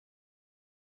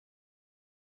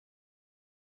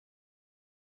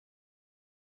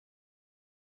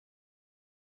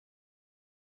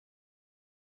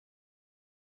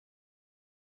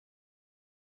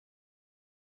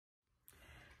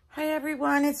Hi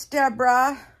everyone, it's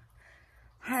Deborah.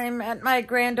 I'm at my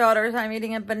granddaughter's. I'm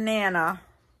eating a banana.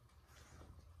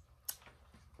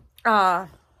 So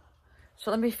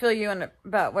let me fill you in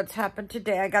about what's happened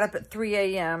today. I got up at 3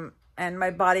 a.m. and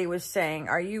my body was saying,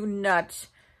 are you nuts?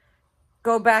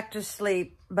 Go back to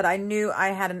sleep. But I knew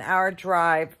I had an hour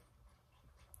drive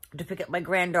to pick up my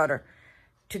granddaughter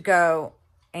to go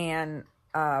and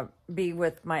be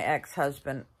with my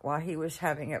ex-husband while he was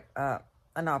having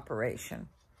an operation.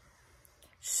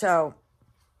 So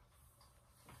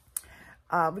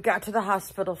we got to the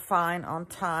hospital fine on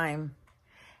time,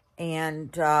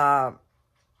 and I'm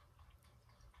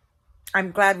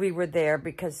glad we were there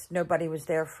because nobody was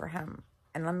there for him.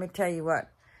 And let me tell you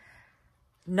what,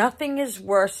 nothing is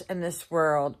worse in this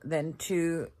world than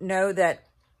to know that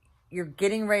you're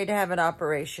getting ready to have an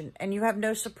operation and you have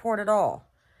no support at all.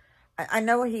 I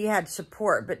know he had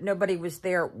support, but nobody was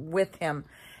there with him.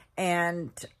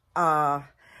 And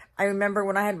I remember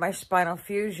when I had my spinal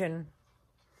fusion,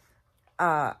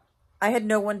 I had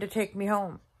no one to take me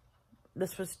home.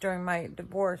 This was during my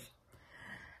divorce.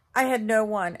 I had no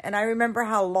one. And I remember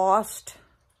how lost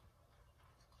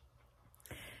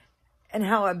and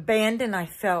how abandoned I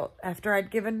felt after I'd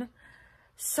given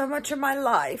so much of my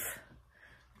life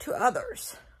to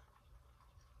others.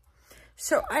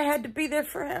 So I had to be there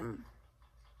for him.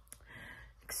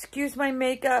 Excuse my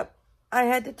makeup. I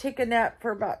had to take a nap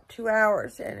for about 2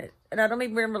 hours, and I don't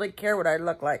even really care what I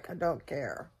look like. I don't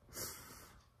care.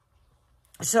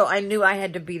 So I knew I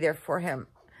had to be there for him.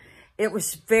 It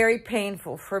was very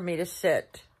painful for me to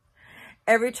sit.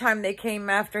 Every time they came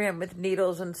after him with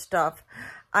needles and stuff,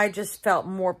 I just felt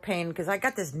more pain because I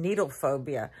got this needle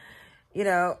phobia. You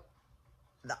know,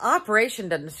 the operation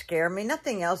doesn't scare me,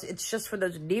 nothing else. It's just when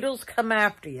those needles come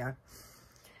after you.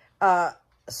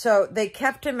 So they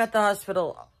kept him at the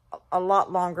hospital a lot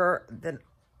longer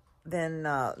than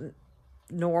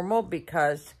normal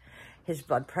because his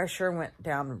blood pressure went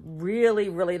down really,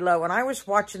 really low. And I was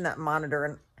watching that monitor,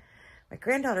 and my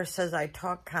granddaughter says I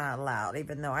talk kind of loud,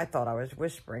 even though I thought I was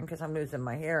whispering because I'm losing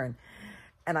my hair.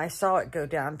 And I saw it go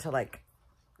down to like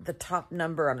the top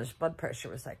number on his blood pressure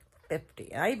was like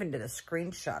 50. And I even did a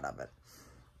screenshot of it.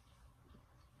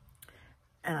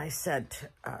 And I said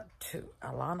to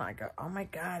Alana, I go, oh my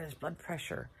God, his blood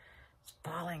pressure is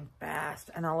falling fast.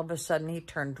 And all of a sudden he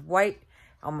turned white,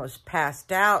 almost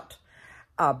passed out.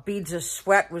 Beads of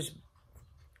sweat was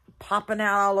popping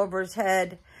out all over his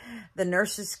head. The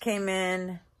nurses came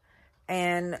in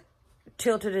and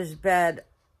tilted his bed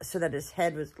so that his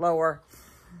head was lower.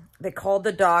 They called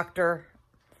the doctor,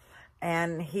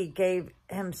 and he gave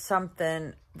him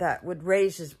something that would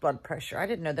raise his blood pressure. I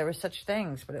didn't know there were such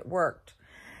things, but it worked.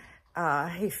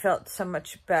 He felt so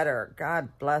much better.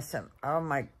 God bless him. Oh,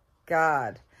 my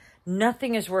God.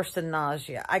 Nothing is worse than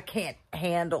nausea. I can't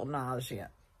handle nausea.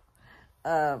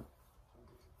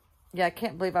 Yeah, I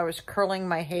can't believe I was curling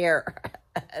my hair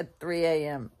at 3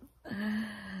 a.m.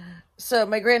 So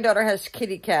my granddaughter has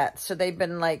kitty cats, so they've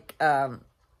been like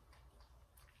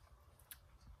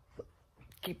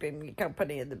keeping me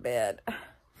company in the bed.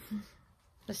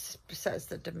 This is besides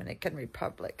the Dominican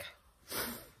Republic.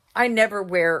 I never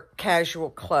wear casual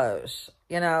clothes,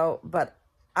 you know, but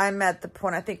I'm at the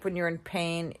point, I think when you're in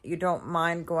pain, you don't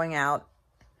mind going out.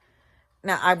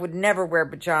 Now, I would never wear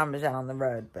pajamas out on the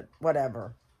road, but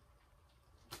whatever.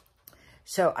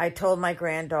 So I told my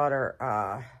granddaughter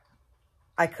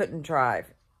I couldn't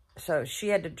drive. So she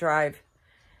had to drive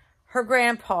her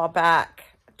grandpa back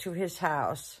to his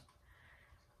house.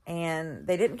 And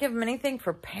they didn't give him anything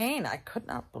for pain. I could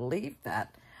not believe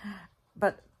that.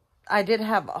 But I did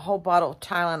have a whole bottle of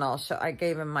Tylenol, so I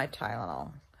gave him my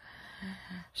Tylenol.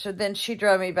 So then she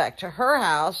drove me back to her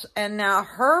house, and now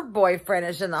her boyfriend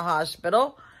is in the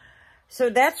hospital. So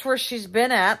that's where she's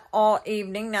been at all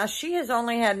evening. Now, she has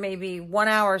only had maybe 1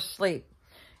 hour's sleep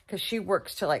because she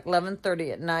works till like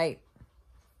 11:30 at night.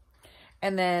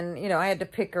 And then, you know, I had to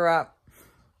pick her up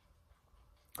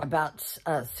about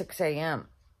 6 a.m.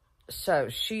 So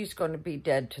she's going to be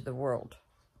dead to the world.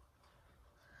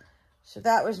 So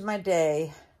that was my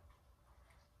day.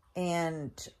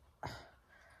 And,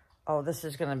 oh, this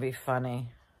is going to be funny.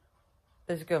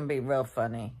 This is going to be real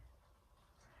funny.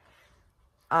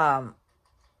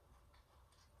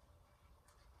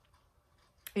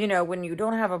 You know, when you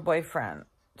don't have a boyfriend,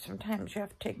 sometimes you have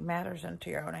to take matters into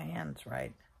your own hands,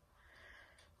 right?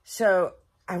 So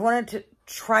I wanted to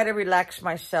try to relax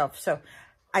myself. So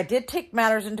I did take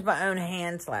matters into my own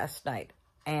hands last night.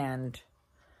 And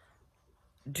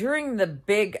during the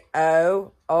big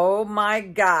O, oh my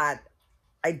God,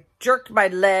 I jerked my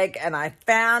leg and I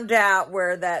found out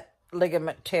where that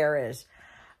ligament tear is.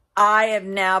 I have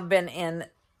now been in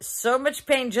so much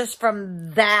pain just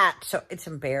from that. So it's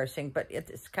embarrassing, but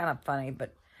it's kind of funny.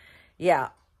 But yeah,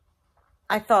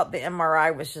 I thought the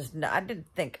MRI was just, I didn't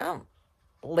think, oh,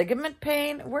 ligament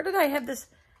pain? Where did I have this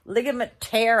ligament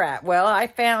tear at? Well, I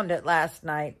found it last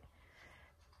night,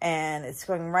 and it's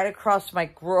going right across my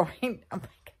groin. I'm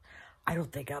like, I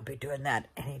don't think I'll be doing that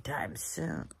anytime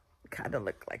soon. I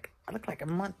look like a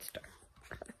monster.